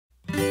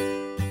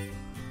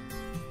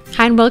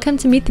Hi and welcome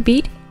to Meet the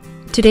Beat.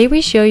 Today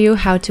we show you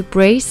how to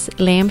braise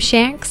lamb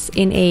shanks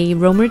in a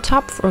roamer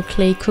top or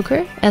clay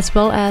cooker, as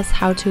well as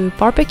how to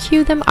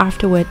barbecue them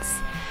afterwards.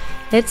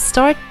 Let's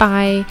start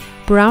by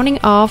browning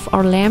off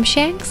our lamb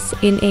shanks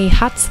in a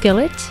hot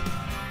skillet.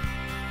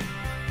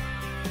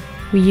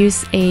 We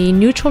use a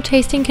neutral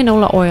tasting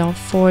canola oil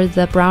for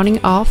the browning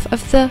off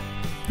of the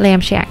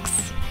lamb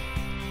shanks.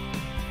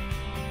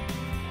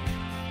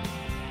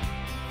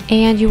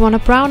 And you want to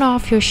brown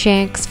off your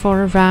shanks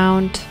for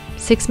around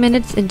 6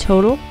 minutes in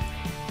total.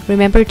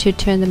 Remember to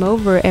turn them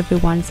over every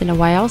once in a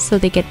while so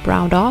they get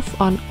browned off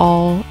on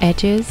all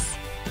edges.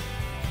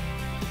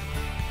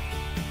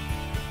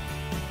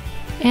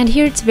 And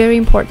here it's very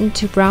important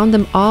to brown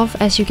them off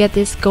as you get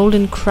this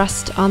golden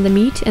crust on the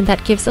meat, and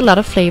that gives a lot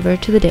of flavor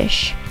to the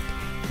dish.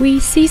 We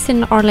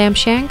season our lamb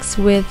shanks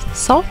with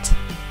salt,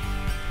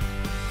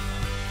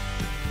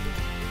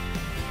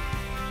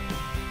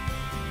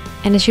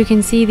 and as you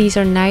can see, these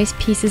are nice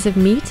pieces of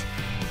meat,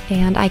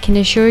 and I can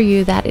assure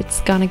you that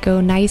it's gonna go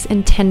nice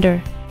and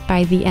tender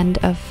by the end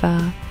of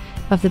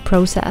the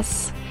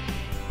process.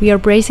 We are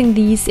braising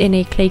these in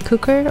a clay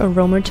cooker or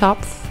roamer top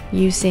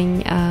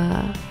using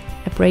a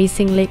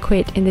braising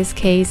liquid. In this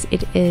case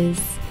it is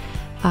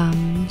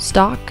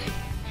stock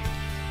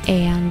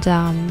and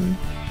a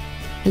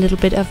little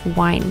bit of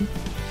wine.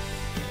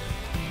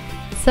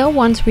 So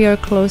once we are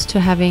close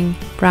to having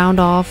browned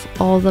off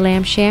all the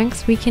lamb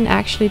shanks, we can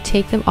actually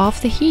take them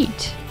off the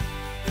heat.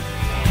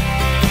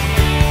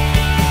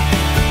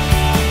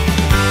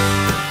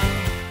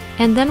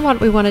 And then what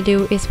we want to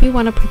do is we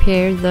want to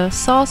prepare the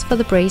sauce for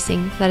the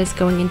braising that is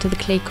going into the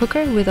clay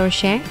cooker with our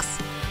shanks.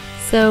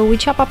 So we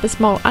chop up a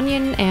small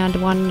onion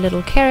and one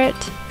little carrot,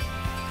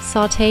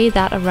 saute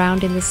that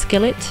around in the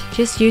skillet,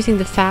 just using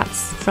the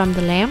fats from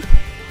the lamb.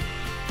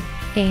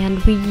 And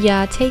we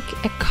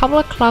take a couple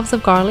of cloves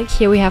of garlic.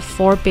 Here we have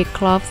 4 big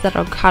cloves that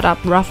are cut up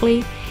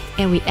roughly,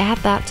 and we add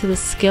that to the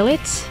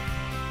skillet.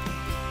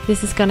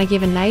 This is gonna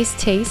give a nice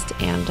taste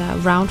and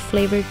round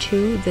flavor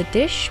to the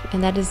dish,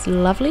 and that is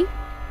lovely.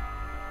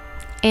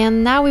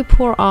 And now we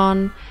pour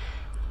on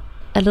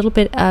a little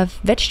bit of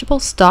vegetable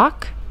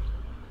stock.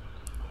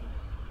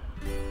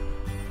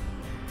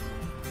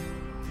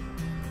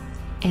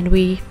 And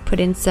we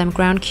put in some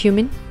ground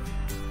cumin.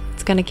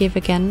 It's gonna give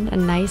again a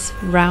nice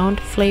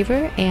round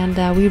flavor, and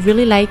we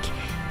really like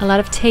a lot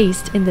of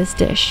taste in this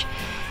dish.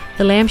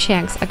 The lamb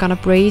shanks are gonna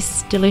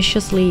braise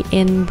deliciously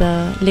in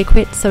the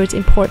liquid, so it's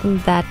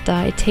important that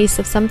it tastes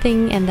of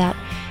something and that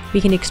we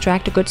can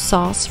extract a good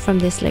sauce from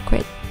this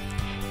liquid.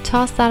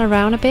 Toss that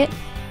around a bit.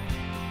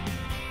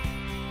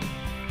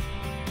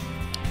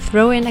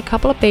 Throw in a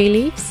couple of bay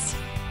leaves,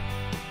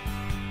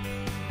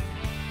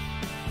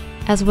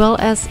 as well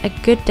as a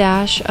good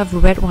dash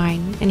of red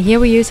wine. And here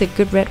we use a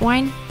good red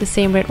wine, the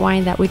same red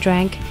wine that we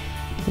drank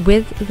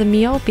with the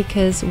meal,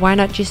 because why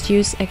not just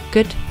use a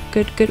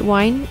good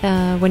wine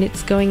when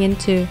it's going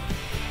into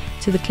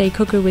the clay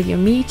cooker with your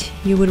meat.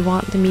 You would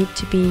want the meat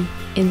to be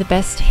in the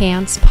best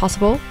hands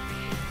possible,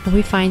 and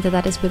we find that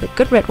that is with a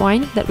good red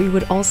wine that we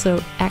would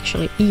also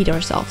actually eat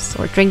ourselves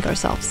or drink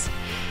ourselves.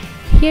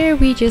 Here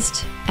we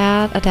just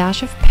add a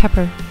dash of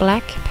pepper,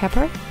 black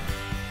pepper.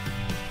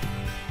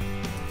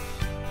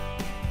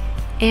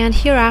 And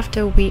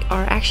hereafter we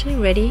are actually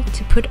ready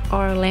to put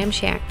our lamb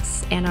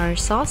shanks and our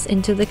sauce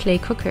into the clay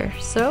cooker.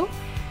 So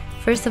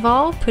first of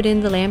all, put in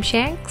the lamb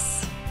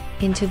shanks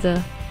into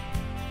the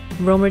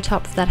roamer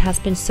top that has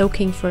been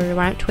soaking for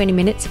around 20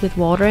 minutes with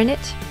water in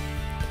it,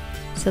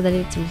 so that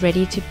it's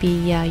ready to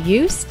be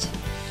used.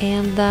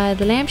 And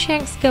the lamb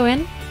shanks go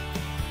in.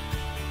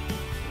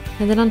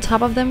 And then on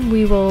top of them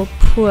we will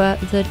pour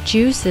the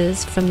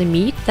juices from the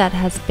meat that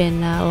has been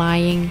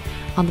lying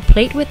on the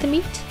plate with the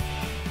meat.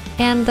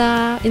 And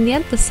in the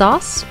end, the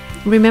sauce.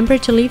 Remember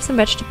to leave some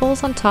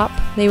vegetables on top.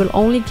 They will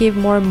only give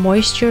more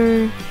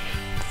moisture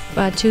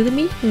to the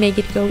meat, make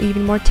it go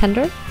even more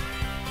tender.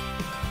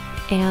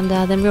 And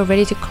then we're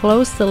ready to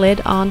close the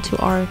lid onto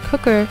our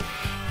cooker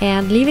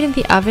and leave it in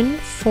the oven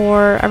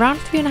for around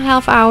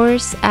 3.5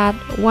 hours at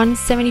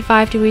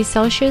 175 degrees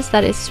Celsius,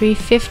 that is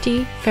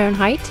 350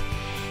 Fahrenheit.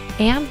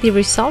 And the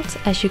result,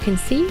 as you can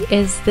see,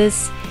 is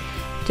this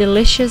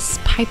delicious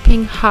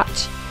piping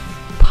hot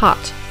pot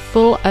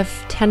full of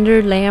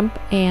tender lamb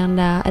and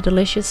a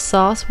delicious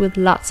sauce with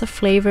lots of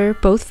flavor,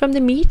 both from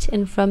the meat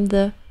and from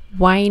the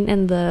wine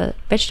and the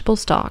vegetable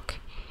stock.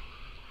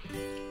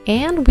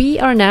 And we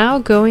are now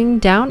going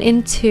down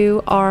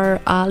into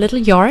our little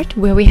yard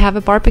where we have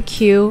a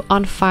barbecue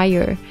on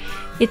fire.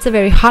 It's a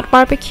very hot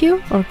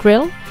barbecue or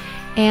grill,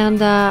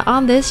 and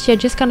on this you're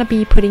just gonna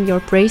be putting your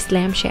braised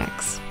lamb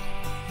shanks.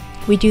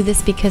 We do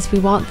this because we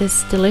want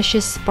this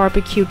delicious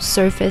barbecued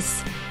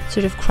surface,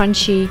 sort of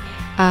crunchy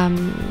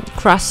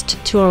crust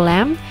to our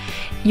lamb.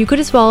 You could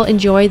as well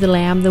enjoy the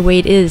lamb the way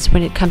it is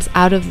when it comes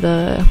out of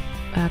the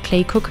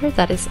clay cooker.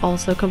 That is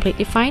also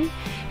completely fine.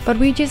 But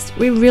we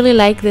really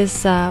like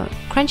this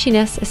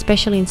crunchiness,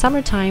 especially in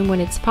summertime when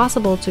it's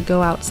possible to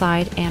go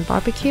outside and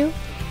barbecue.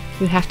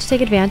 You have to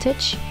take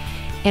advantage.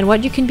 And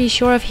what you can be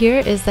sure of here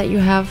is that you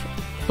have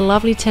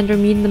lovely tender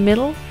meat in the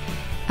middle,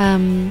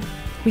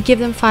 We give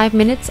them 5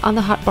 minutes on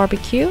the hot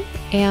barbecue,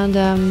 and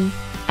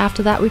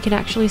after that we can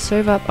actually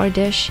serve up our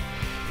dish.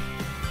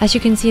 As you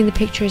can see in the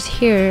pictures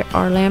here,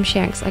 our lamb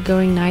shanks are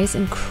going nice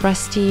and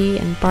crusty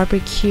and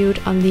barbecued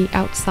on the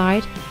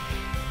outside,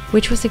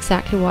 which was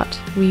exactly what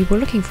we were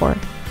looking for.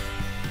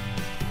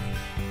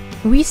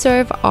 We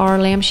serve our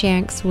lamb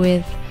shanks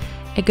with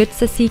a good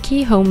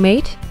tzatziki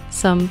homemade,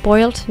 some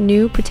boiled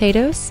new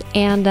potatoes,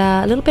 and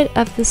a little bit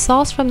of the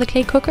sauce from the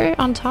clay cooker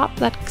on top.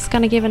 That's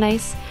gonna give a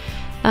nice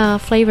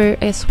flavor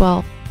as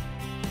well.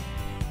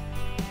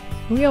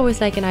 We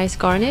always like a nice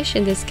garnish,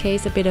 in this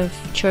case a bit of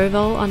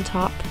chervil on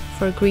top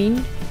for a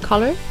green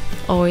color,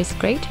 always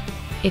great.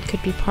 It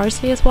could be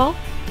parsley as well.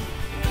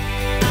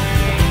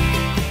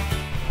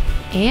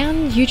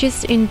 And you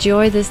just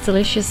enjoy this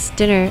delicious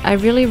dinner. I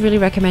really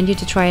recommend you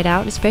to try it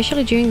out,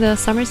 especially during the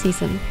summer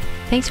season.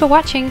 Thanks for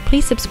watching.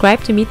 Please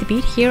subscribe to Meet the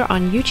Beat here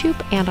on YouTube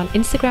and on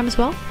Instagram as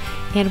well.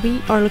 And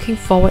we are looking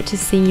forward to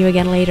seeing you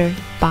again later.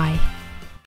 Bye.